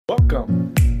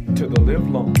Welcome to the Live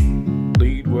Long,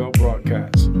 Lead Well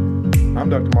broadcast. I'm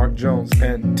Dr. Mark Jones,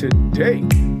 and today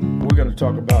we're going to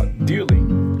talk about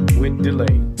dealing with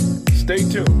delay. Stay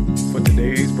tuned for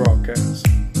today's broadcast.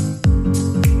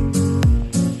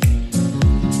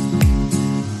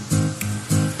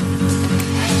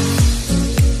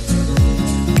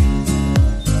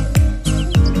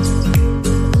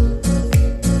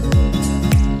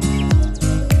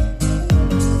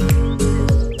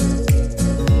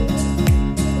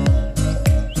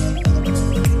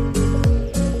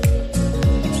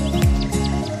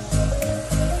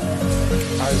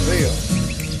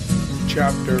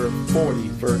 Chapter 40,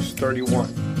 verse 31.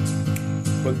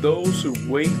 But those who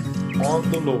wait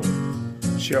on the Lord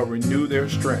shall renew their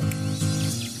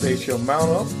strength. They shall mount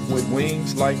up with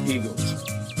wings like eagles.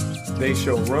 They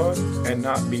shall run and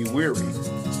not be weary.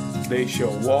 They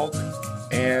shall walk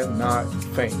and not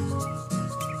faint.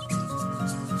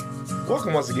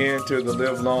 Welcome once again to the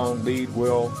Live Long, Lead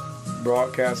Well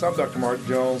broadcast. I'm Dr. Mark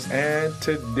Jones, and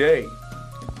today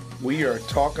we are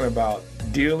talking about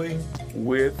dealing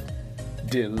with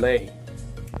delay.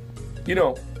 You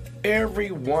know,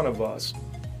 every one of us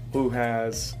who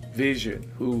has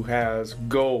vision, who has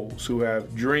goals, who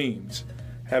have dreams,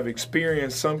 have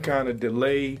experienced some kind of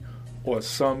delay or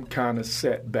some kind of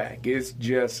setback. It's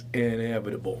just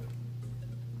inevitable.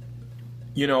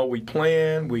 You know, we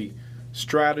plan, we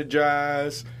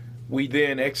strategize, we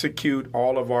then execute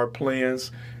all of our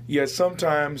plans, yet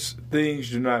sometimes things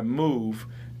do not move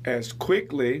as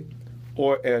quickly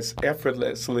or as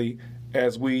effortlessly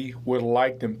as we would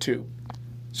like them to.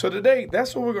 So today,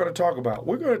 that's what we're going to talk about.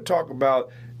 We're going to talk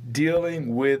about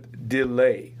dealing with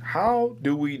delay. How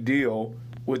do we deal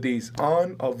with these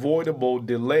unavoidable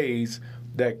delays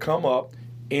that come up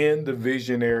in the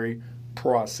visionary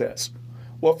process?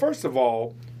 Well, first of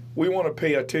all, we want to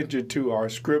pay attention to our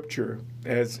scripture,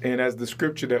 as the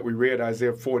scripture that we read,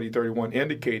 Isaiah 40:31,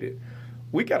 indicated.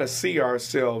 We got to see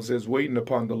ourselves as waiting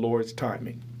upon the Lord's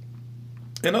timing.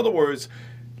 In other words,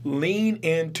 lean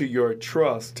into your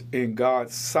trust in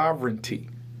God's sovereignty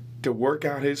to work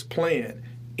out His plan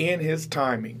in His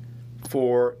timing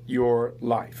for your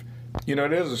life. You know,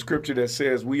 there's a scripture that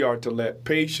says we are to let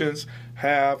patience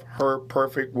have her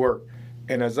perfect work.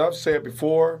 And as I've said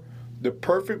before, the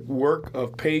perfect work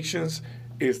of patience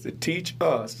is to teach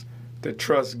us to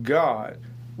trust God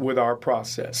with our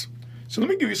process. So let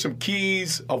me give you some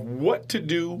keys of what to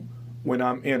do when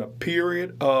I'm in a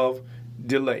period of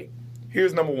delay.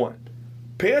 Here's number one.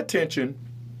 Pay attention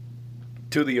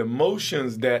to the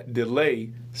emotions that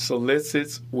delay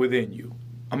solicits within you.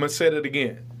 I'm going to say that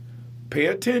again. Pay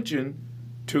attention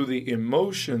to the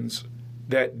emotions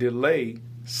that delay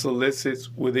solicits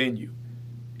within you.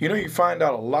 You know, you find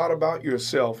out a lot about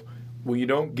yourself when you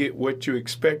don't get what you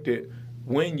expected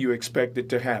when you expect it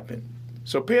to happen.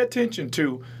 So pay attention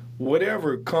to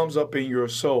whatever comes up in your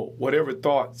soul, whatever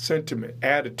thought, sentiment,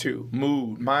 attitude,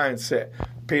 mood, mindset.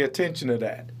 Pay attention to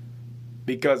that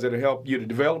because it'll help you to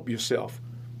develop yourself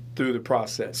through the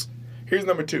process. Here's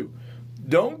number two.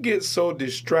 Don't get so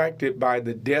distracted by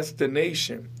the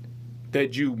destination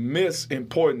that you miss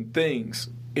important things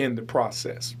in the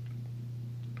process.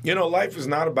 You know, life is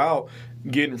not about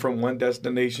getting from one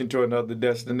destination to another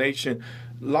destination.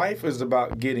 Life is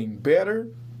about getting better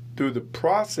through the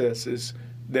processes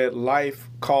that life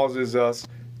causes us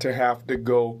to have to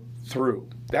go through.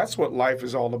 That's what life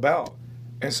is all about.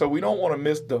 And so we don't want to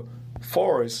miss the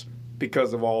forest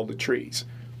because of all the trees.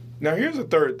 Now, here's the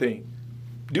third thing.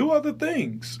 Do other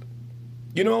things.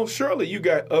 You know, surely you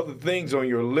got other things on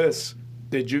your list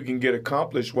that you can get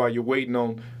accomplished while you're waiting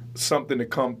on something to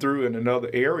come through in another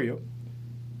area.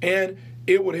 And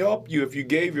it would help you if you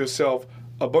gave yourself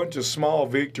a bunch of small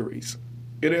victories.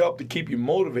 It'll help to keep you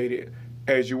motivated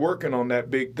as you're working on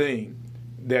that big thing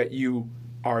that you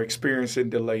are experiencing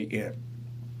delay in.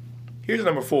 Here's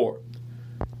number four.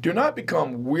 Do not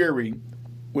become weary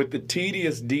with the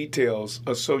tedious details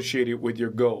associated with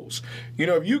your goals. You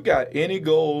know, if you got any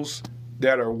goals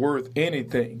that are worth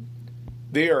anything,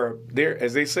 there,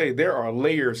 as they say, there are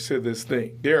layers to this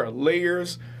thing. There are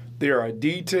layers, there are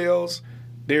details,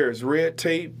 there is red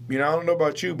tape. You know, I don't know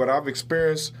about you, but I've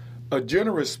experienced a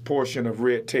generous portion of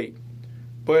red tape.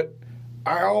 But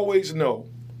I always know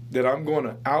that I'm going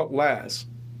to outlast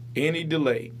any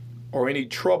delay or any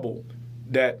trouble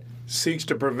that seeks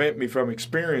to prevent me from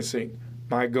experiencing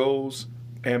my goals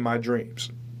and my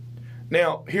dreams.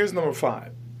 Now, here's number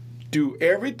five. Do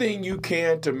everything you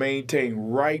can to maintain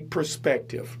right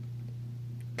perspective.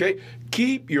 Okay?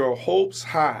 Keep your hopes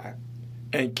high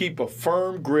and keep a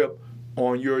firm grip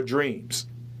on your dreams.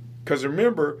 Because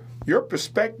remember, your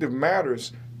perspective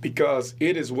matters because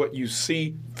it is what you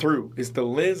see through. It's the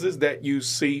lenses that you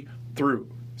see through.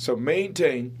 So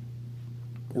maintain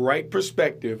right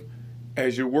perspective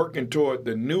as you're working toward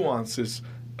the nuances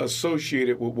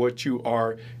associated with what you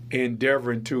are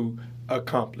endeavoring to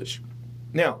accomplish.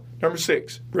 Now, number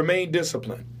 6, remain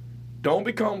disciplined. Don't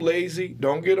become lazy.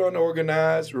 Don't get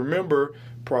unorganized. Remember,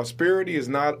 prosperity is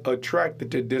not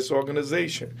attracted to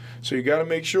disorganization. So you got to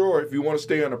make sure if you want to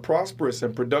stay in a prosperous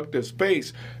and productive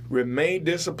space, remain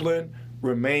disciplined,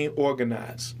 remain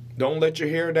organized. Don't let your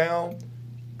hair down.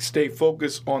 Stay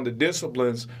focused on the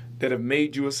disciplines that have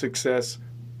made you a success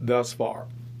thus far.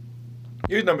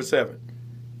 Here's number 7.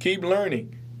 Keep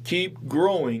learning, keep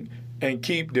growing, and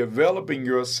keep developing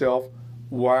yourself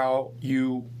while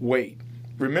you wait.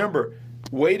 Remember,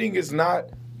 waiting is not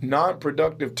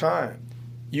non-productive time.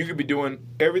 You could be doing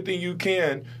everything you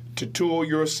can to tool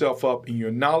yourself up in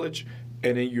your knowledge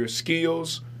and in your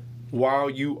skills while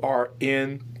you are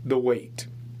in the wait.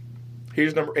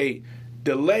 Here's number 8.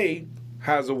 Delay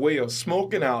has a way of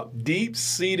smoking out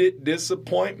deep-seated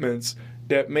disappointments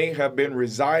that may have been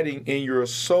residing in your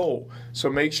soul. So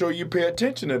make sure you pay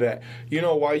attention to that. You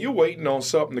know, while you're waiting on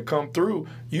something to come through,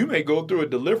 you may go through a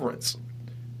deliverance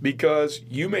because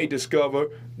you may discover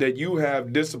that you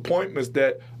have disappointments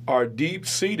that are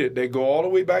deep-seated. They go all the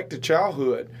way back to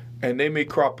childhood, and they may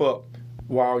crop up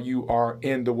while you are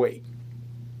in the wait.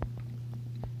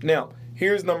 Now,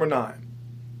 here's number 9.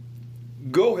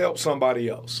 Go help somebody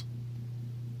else.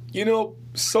 You know,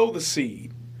 sow the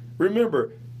seed.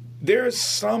 Remember, there's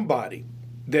somebody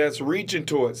that's reaching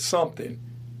towards something,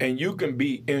 and you can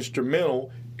be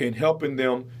instrumental in helping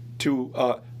them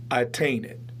to attain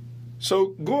it.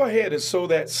 So go ahead and sow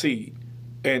that seed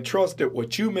and trust that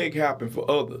what you make happen for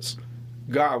others,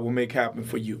 God will make happen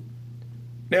for you.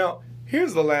 Now,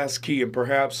 here's the last key and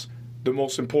perhaps the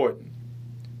most important.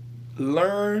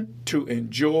 Learn to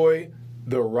enjoy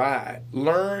the ride.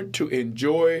 Learn to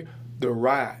enjoy the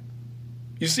ride.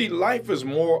 You see, life is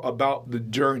more about the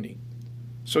journey.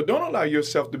 So don't allow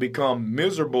yourself to become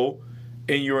miserable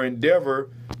in your endeavor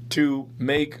to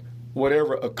make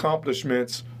whatever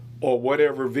accomplishments or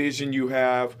whatever vision you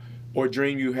have or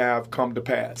dream you have come to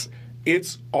pass.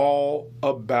 It's all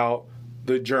about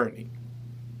the journey.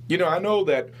 You know, I know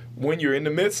that when you're in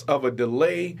the midst of a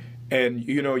delay and,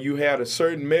 you know, you had a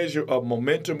certain measure of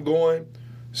momentum going,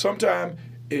 sometimes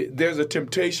there's a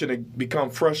temptation to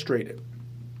become frustrated.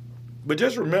 But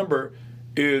just remember,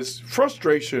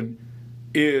 frustration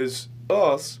is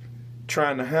us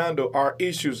trying to handle our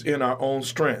issues in our own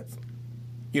strength.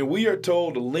 You know, we are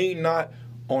told to lean not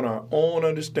on our own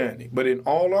understanding, but in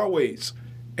all our ways,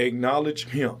 acknowledge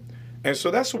Him. And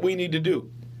so that's what we need to do.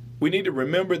 We need to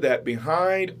remember that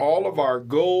behind all of our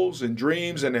goals and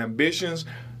dreams and ambitions,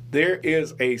 there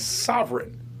is a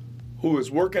sovereign who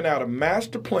is working out a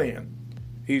master plan.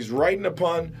 He's writing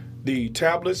upon the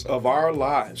tablets of our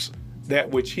lives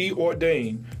that which He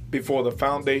ordained before the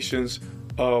foundations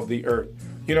of the earth.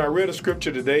 You know, I read a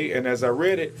scripture today, and as I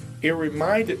read it, it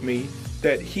reminded me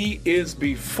that He is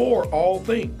before all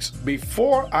things.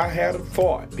 Before I had a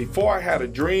thought, before I had a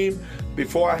dream,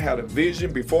 before I had a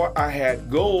vision, before I had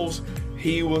goals,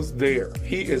 He was there.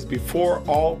 He is before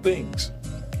all things.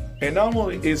 And not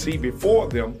only is He before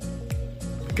them,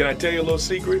 can I tell you a little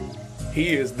secret?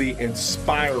 He is the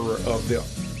inspirer of them.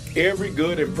 Every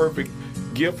good and perfect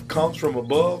gift comes from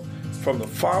above, from the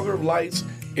Father of lights,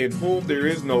 in whom there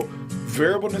is no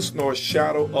variableness nor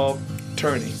shadow of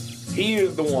turning. He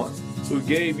is the one who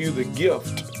gave you the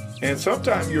gift. And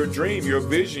sometimes your dream, your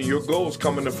vision, your goals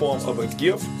come in the form of a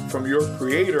gift from your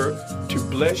Creator to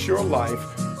bless your life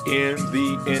in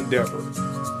the endeavor.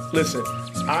 Listen,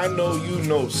 I know you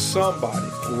know somebody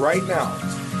right now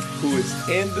who is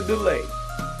in the delay,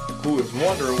 who is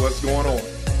wondering what's going on.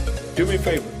 Do me a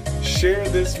favor. Share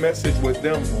this message with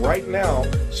them right now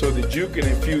so that you can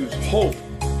infuse hope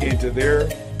into their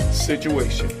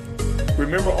situation.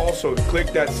 Remember also to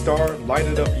click that star, light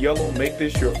it up yellow, make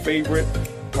this your favorite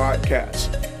podcast.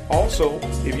 Also,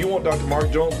 if you want Dr. Mark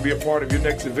Jones to be a part of your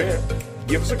next event,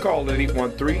 give us a call at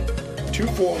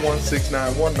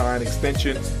 813-241-6919,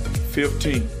 extension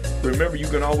 15. Remember, you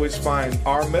can always find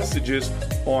our messages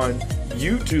on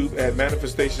YouTube at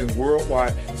Manifestations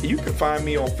Worldwide. You can find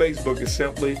me on Facebook as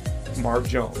simply Mark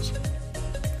Jones.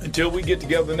 Until we get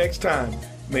together next time,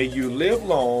 may you live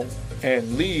long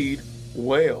and lead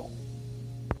well.